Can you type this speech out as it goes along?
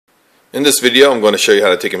In this video, I'm going to show you how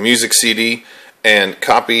to take a music CD and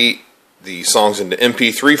copy the songs into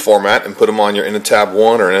MP3 format and put them on your Innotab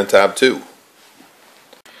 1 or Innotab 2.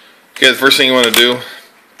 Okay, the first thing you want to do,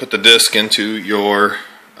 put the disc into your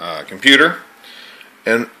computer,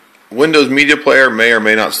 and Windows Media Player may or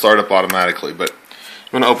may not start up automatically, but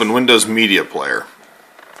I'm going to open Windows Media Player,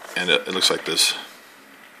 and it looks like this.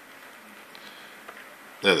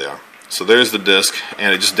 There they are. So there's the disc,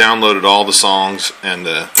 and it just downloaded all the songs and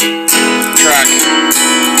the track.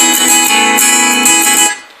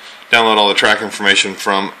 Download all the track information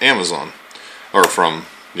from Amazon or from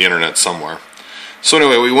the internet somewhere. So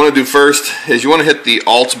anyway, what you want to do first is you want to hit the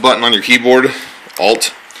Alt button on your keyboard,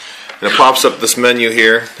 Alt, and it pops up this menu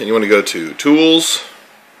here, and you want to go to Tools,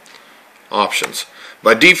 Options.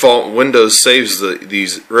 By default, Windows saves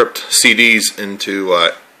these ripped CDs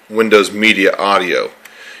into Windows Media Audio.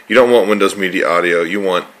 You don't want Windows Media Audio, you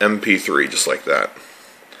want MP3, just like that.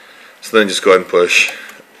 So then just go ahead and push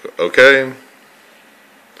OK.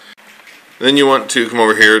 Then you want to come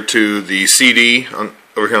over here to the CD,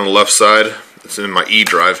 over here on the left side. It's in my E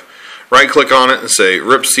drive. Right click on it and say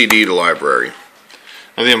Rip CD to Library.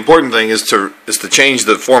 Now the important thing is to change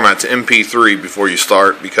the format to MP3 before you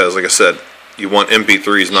start, because like I said, you want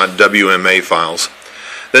MP3s, not WMA files.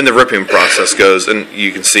 Then the ripping process goes, and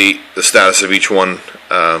you can see the status of each one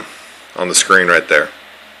on the screen right there.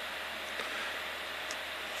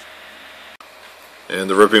 And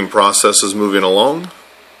the ripping process is moving along.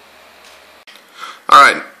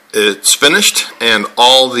 Alright, it's finished, and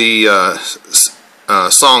all the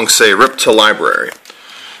songs say Rip to Library.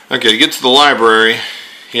 Okay, to get to the library,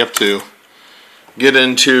 you have to get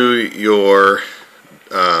into your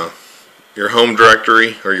home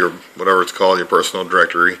directory, or your whatever it's called, your personal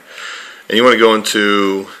directory, and you want to go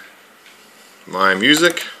into My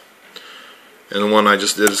Music, and the one I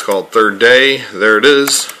just did is called Third Day. There it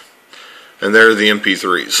is, and there are the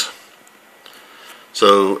MP3s.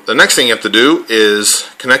 So the next thing you have to do is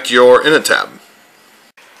connect your Innotab.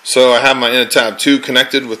 So I have my Innotab 2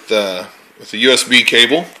 connected with the USB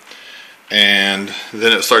cable, and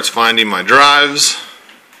then it starts finding my drives.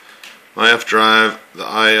 My F drive, the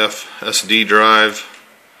IFSD drive,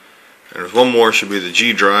 and there's one more, should be the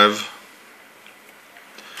G drive,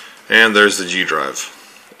 and there's the G drive.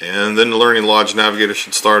 And then the Learning Lodge Navigator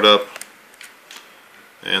should start up,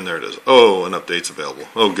 and there it is. Oh, an update's available.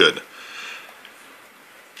 Oh, good.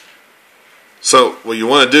 So what you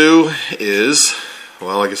want to do is,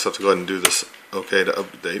 well, I guess I have to go ahead and do this OK to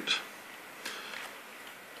update,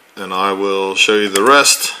 and I will show you the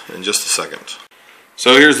rest in just a second.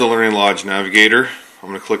 So here's the Learning Lodge Navigator. I'm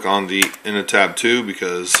going to click on the Innotab 2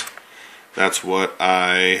 because that's what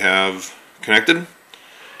I have connected.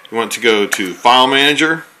 You want to go to File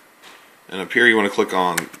Manager, and up here you want to click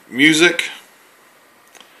on Music,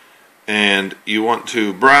 and you want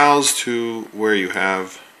to browse to where you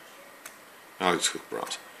have, I'll just click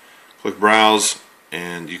Browse. Click Browse,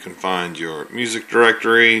 and you can find your music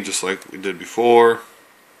directory just like we did before.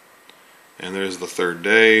 And there's the Third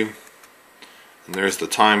Day. And there's the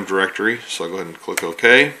time directory, so I'll go ahead and click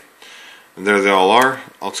OK. And there they all are.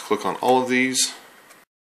 I'll just click on all of these.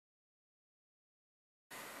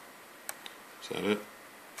 Is that it?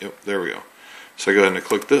 Yep, there we go. So I go ahead and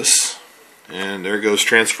click this, and there it goes,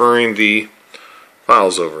 transferring the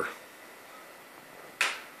files over.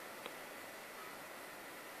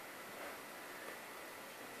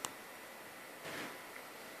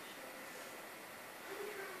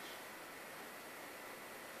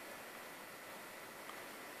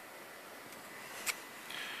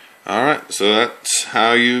 Alright, so that's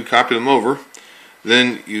how you copy them over.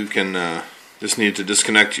 Then you can just need to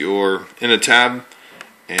disconnect your Innotab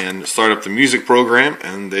and start up the music program,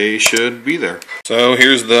 and they should be there. So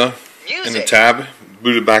here's the Innotab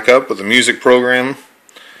booted back up with the music program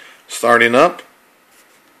starting up,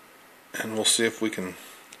 and we'll see if we can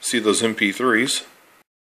see those MP3s.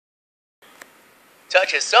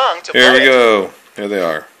 Touch a song to Here we go. There they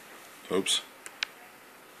are. Oops.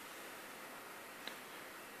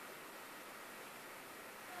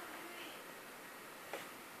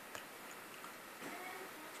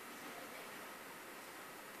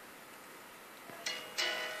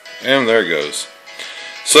 And there it goes.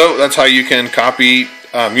 So that's how you can copy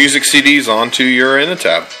music CDs onto your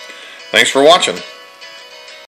Innotab. Thanks for watching.